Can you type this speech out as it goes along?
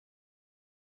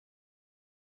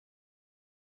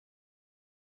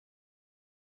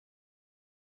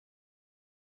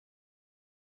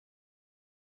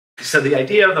So the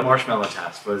idea of the marshmallow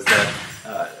test was that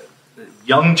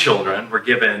young children were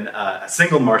given a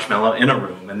single marshmallow in a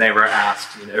room, and they were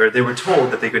asked, or they were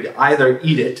told that they could either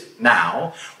eat it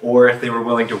now, or if they were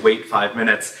willing to wait 5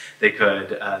 minutes,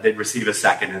 they'd receive a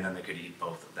second, and then they could eat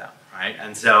both of them. Right?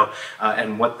 And so,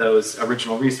 and what those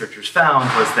original researchers found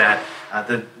was that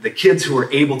the kids who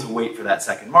were able to wait for that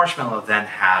second marshmallow then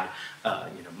had,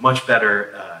 much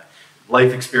better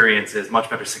life experiences, much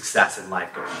better success in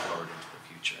life going forward into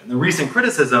the future. And the recent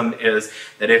criticism is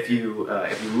that if you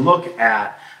look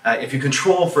at if you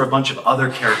control for a bunch of other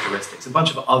characteristics, a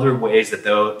bunch of other ways that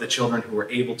the children who were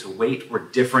able to wait were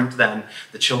different than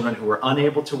the children who were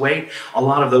unable to wait, a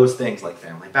lot of those things like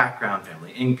family background,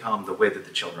 family income, the way that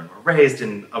the children were raised,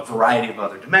 and a variety of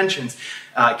other dimensions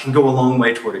can go a long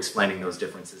way toward explaining those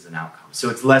differences in outcomes. So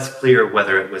it's less clear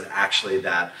whether it was actually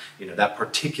that, that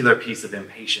particular piece of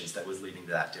impatience that was leading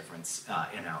to that difference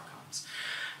in outcomes.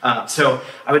 So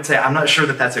I would say I'm not sure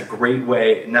that that's a great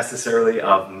way necessarily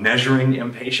of measuring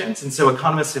impatience, and so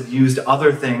economists have used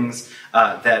other things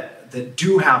that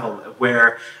do have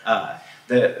where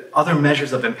the other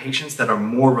measures of impatience that are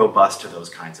more robust to those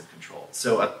kinds of controls.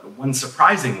 So one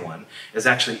surprising one is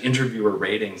actually interviewer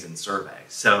ratings and surveys.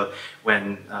 So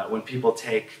when people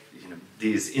take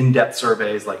these in-depth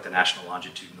surveys like the National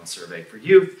Longitudinal Survey for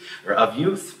Youth, or of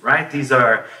Youth, right? These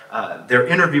are, their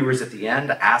interviewers at the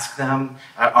end are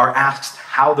asked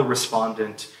how the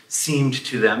respondent seemed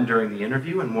to them during the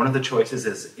interview, and one of the choices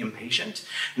is impatient.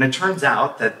 And it turns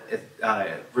out that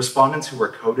respondents who were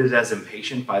coded as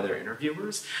impatient by their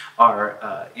interviewers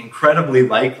are incredibly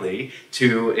likely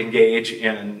to engage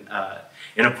in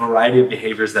a variety of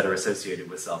behaviors that are associated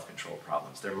with self-control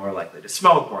problems. They're more likely to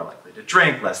smoke, more likely to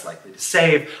drink, less likely to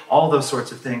save, all those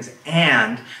sorts of things.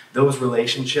 And those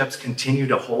relationships continue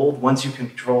to hold once you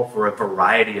control for a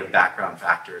variety of background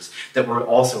factors that were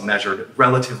also measured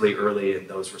relatively early in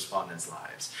those respondents'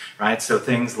 lives, right? So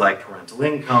things like parental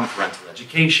income, parental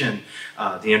education,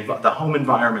 the home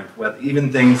environment,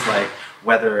 even things like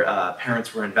whether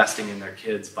parents were investing in their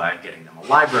kids by getting them a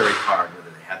library card, whether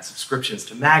they had subscriptions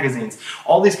to magazines,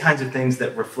 all these kinds of things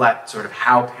that reflect sort of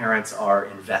how parents are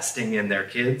investing in their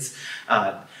kids.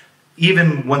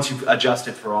 Even once you've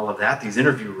adjusted for all of that, these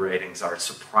interview ratings are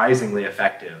surprisingly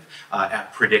effective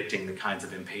at predicting the kinds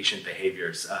of impatient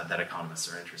behaviors that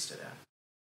economists are interested in.